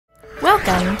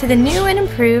Welcome to the new and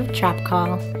improved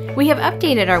TrapCall. We have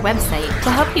updated our website to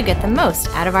help you get the most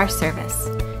out of our service.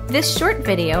 This short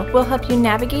video will help you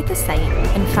navigate the site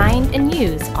and find and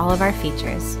use all of our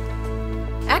features.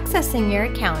 Accessing your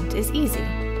account is easy.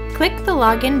 Click the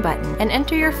Login button and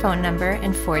enter your phone number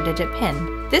and 4-digit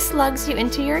PIN. This logs you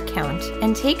into your account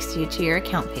and takes you to your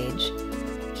account page.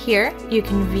 Here, you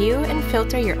can view and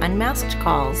filter your unmasked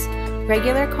calls,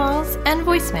 regular calls, and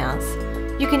voicemails.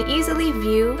 You can easily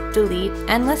view, delete,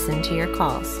 and listen to your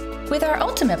calls. With our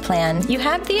Ultimate plan, you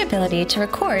have the ability to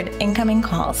record incoming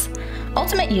calls.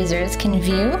 Ultimate users can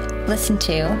view, listen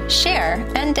to, share,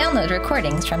 and download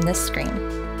recordings from this screen.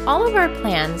 All of our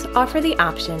plans offer the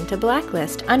option to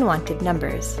blacklist unwanted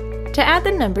numbers. To add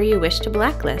the number you wish to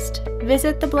blacklist,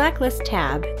 visit the Blacklist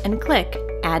tab and click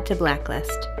Add to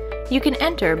Blacklist. You can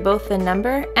enter both the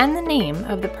number and the name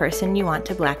of the person you want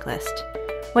to blacklist.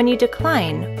 When you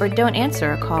decline or don't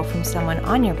answer a call from someone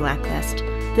on your blacklist,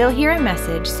 they'll hear a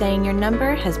message saying your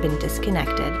number has been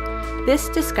disconnected. This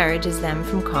discourages them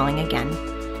from calling again.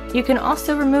 You can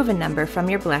also remove a number from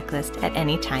your blacklist at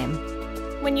any time.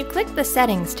 When you click the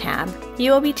Settings tab,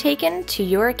 you will be taken to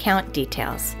your account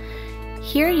details.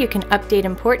 Here you can update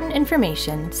important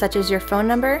information such as your phone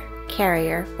number,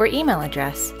 carrier, or email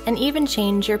address, and even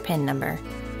change your PIN number.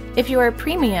 If you are a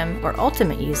premium or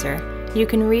ultimate user, you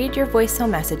can read your voicemail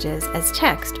messages as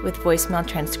text with voicemail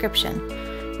transcription.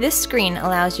 This screen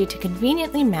allows you to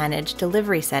conveniently manage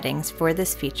delivery settings for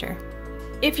this feature.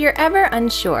 If you're ever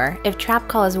unsure if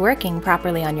TrapCall is working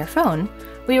properly on your phone,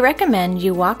 we recommend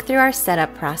you walk through our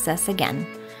setup process again.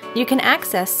 You can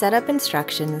access setup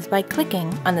instructions by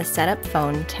clicking on the Setup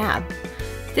Phone tab.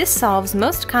 This solves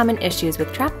most common issues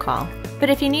with TrapCall, but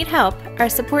if you need help, our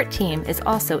support team is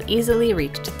also easily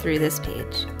reached through this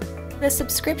page. The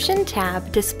Subscription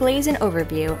tab displays an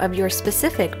overview of your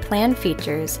specific plan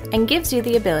features and gives you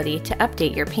the ability to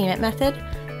update your payment method,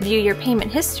 view your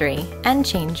payment history, and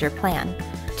change your plan.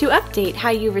 To update how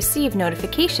you receive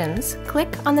notifications, click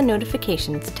on the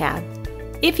Notifications tab.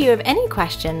 If you have any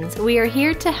questions, we are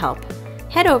here to help.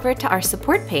 Head over to our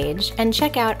support page and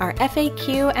check out our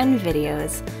FAQ and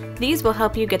videos. These will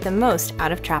help you get the most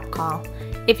out of TrapCall.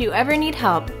 If you ever need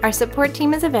help, our support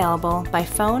team is available by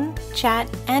phone, chat,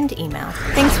 and email.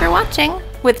 Thanks for watching!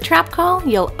 With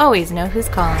TrapCall, you'll always know who's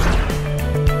calling.